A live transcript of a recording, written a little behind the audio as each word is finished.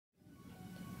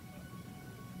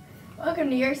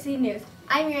Welcome to your C News.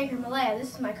 I'm your anchor Malaya.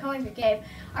 This is my co-anchor Gabe.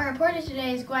 Our reporter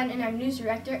today is Gwen and our news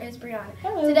director is Brianna.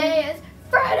 Hello. Today is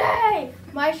Friday,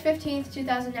 March 15th,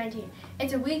 2019.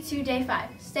 It's a week 2, day 5.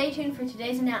 Stay tuned for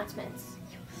today's announcements.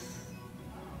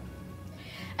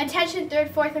 Attention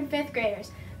 3rd, 4th, and 5th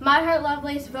graders. My Heart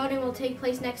Lovelace voting will take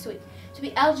place next week. To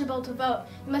be eligible to vote,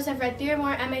 you must have read 3 or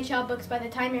more MHL books by the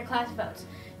time your class votes.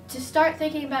 To start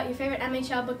thinking about your favorite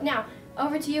MHL book now,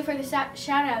 over to you for the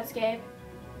shout-outs, Gabe.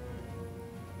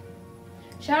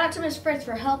 Shout out to Miss Fritz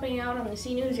for helping out on the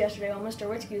C News yesterday while Mr.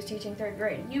 Witzke was teaching 3rd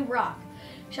grade. You rock.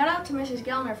 Shout out to Mrs.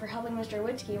 Gellner for helping Mr.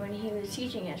 Witzke when he was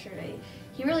teaching yesterday.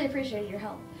 He really appreciated your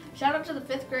help. Shout out to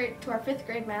our 5th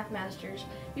grade math masters.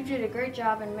 You did a great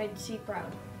job and made C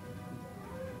proud.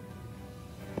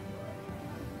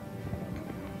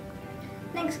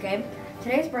 Thanks, Gabe.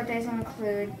 Today's birthdays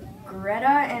include Greta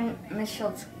and Miss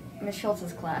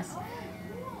Schultz's class,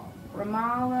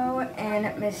 Romalo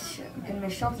and Miss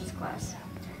Schultz's class.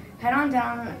 Head on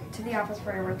down to the office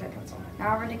for your birthday pencil.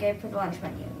 Now over to Gabe for the lunch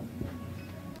menu.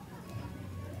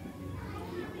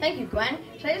 Thank you, Gwen.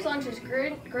 Today's lunch is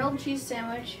grilled cheese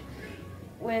sandwich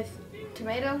with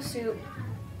tomato soup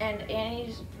and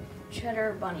Annie's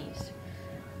cheddar bunnies.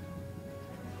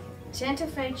 Santa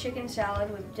Fe chicken salad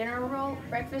with dinner roll,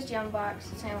 breakfast yum box,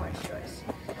 sandwich choice.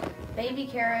 Baby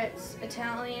carrots,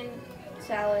 Italian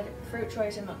salad, fruit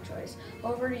choice, and milk choice.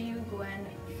 Over to you, Gwen,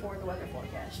 for the weather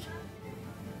forecast.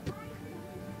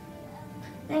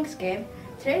 Thanks, Gabe.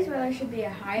 Today's weather should be a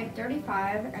high of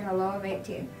 35 and a low of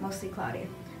 18, mostly cloudy.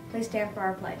 Please stand for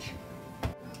our pledge.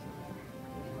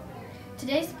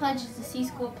 Today's pledge is the C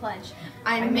School Pledge.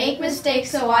 I make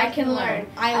mistakes so I can learn.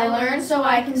 I learn so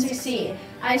I can succeed.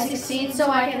 I succeed so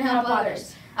I can help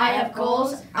others. I have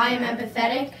goals, I am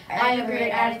empathetic, I have a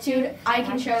great attitude, I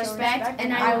can show respect,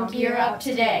 and I will gear up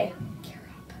today.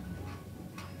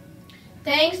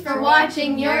 Thanks for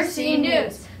watching your C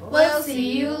News. We'll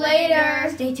see you later.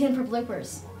 Stay tuned for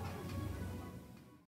bloopers.